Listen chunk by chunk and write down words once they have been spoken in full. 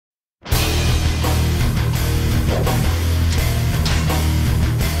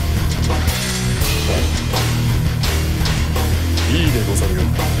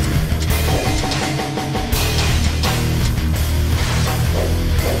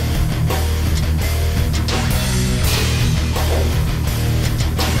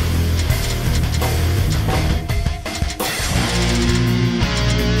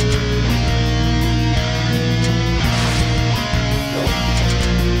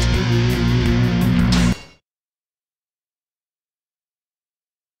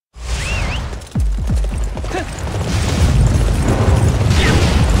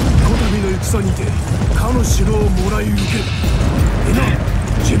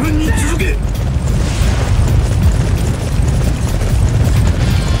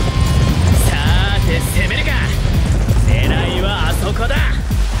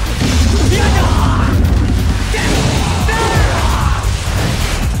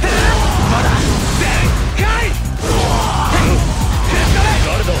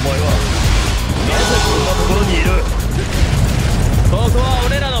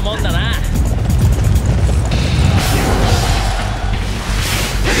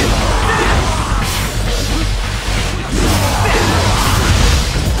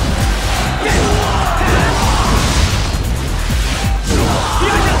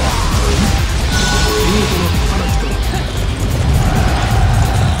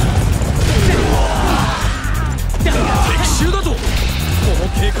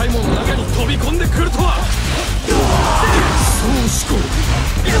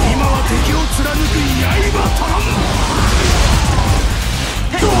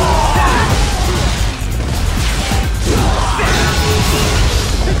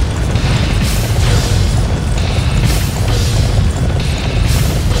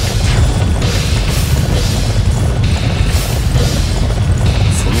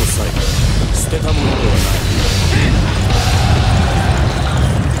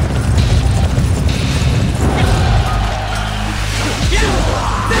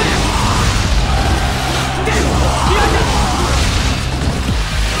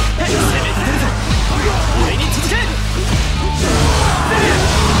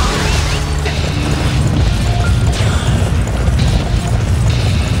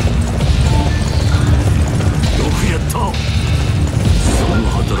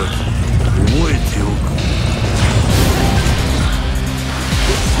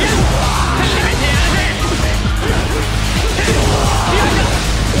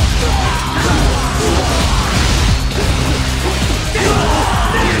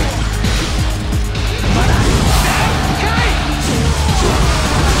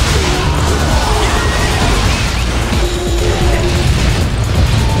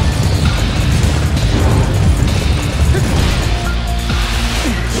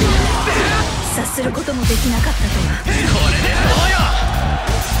することもできなかったとは。これでどうよ。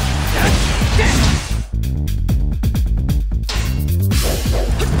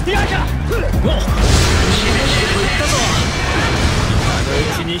やったおっ、決めて打ったぞ。今の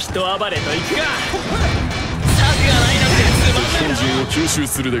うちに人暴れといくか。策がないなんてつまんないな。本陣を吸収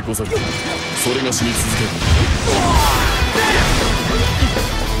するでござる。それがしに続ける。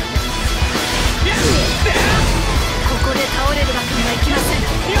ここで倒れるわけにはいきません。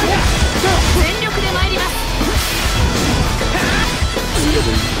全力で参ります。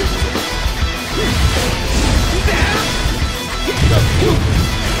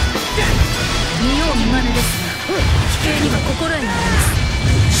見よう見まねですが、奇形には心得がありま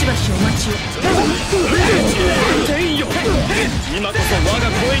す。しばしお待ちを。天よ、今こそ我が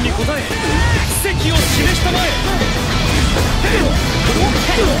声に応え奇跡を示したまえ。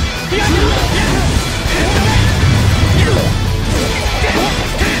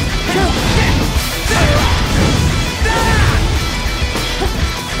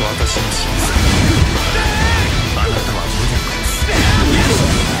私の真相、あなたは無力です。味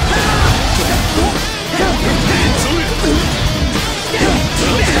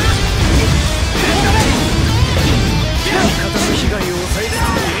方の被害を抑えつつ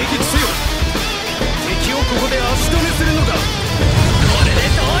迎撃せよ。敵をここで足止めするのだ。これで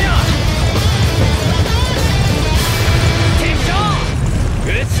どうよ。敵将討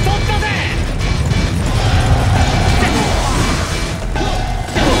ち取ったぜ。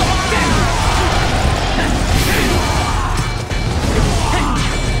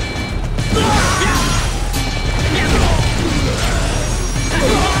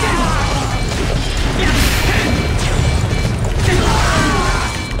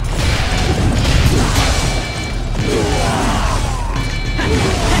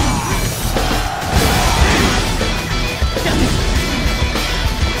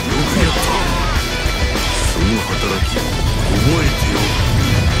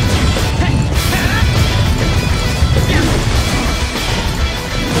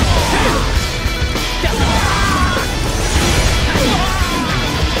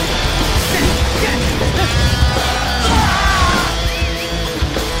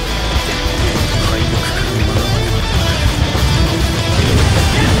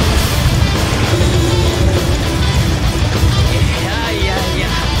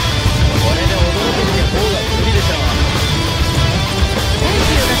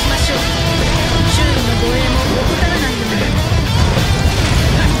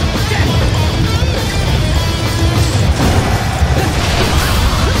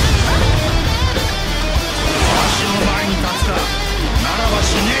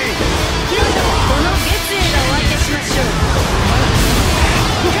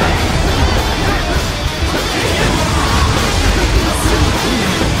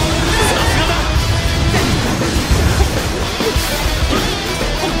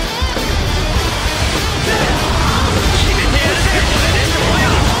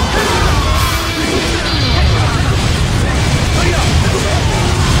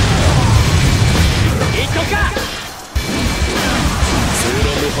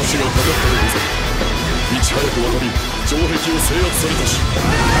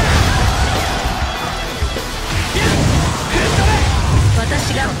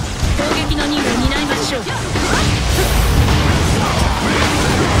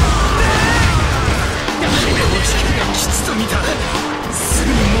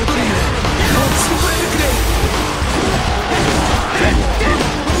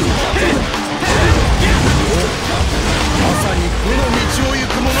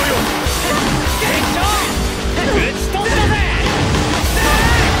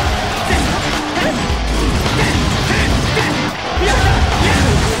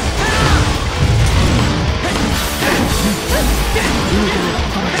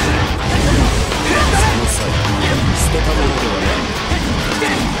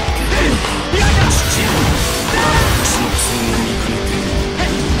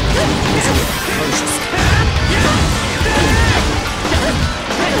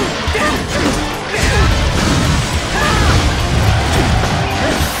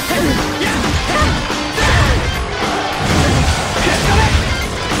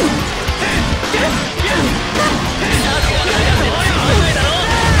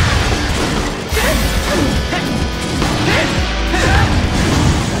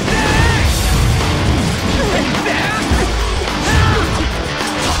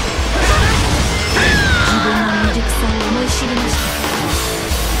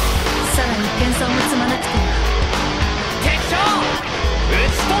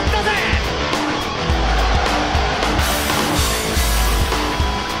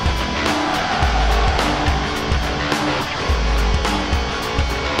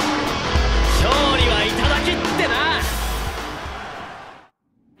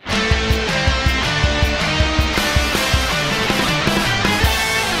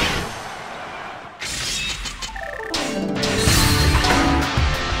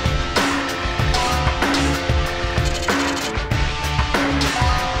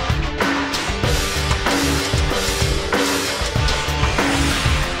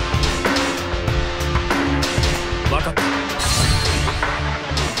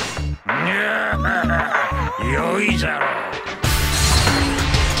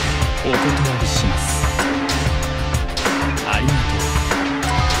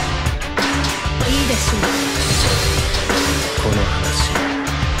しい。この話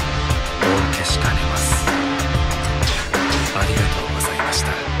お受けしかねます。ありがとうございました。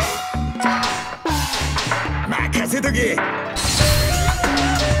任せとけ。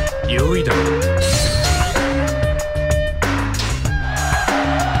用意だ。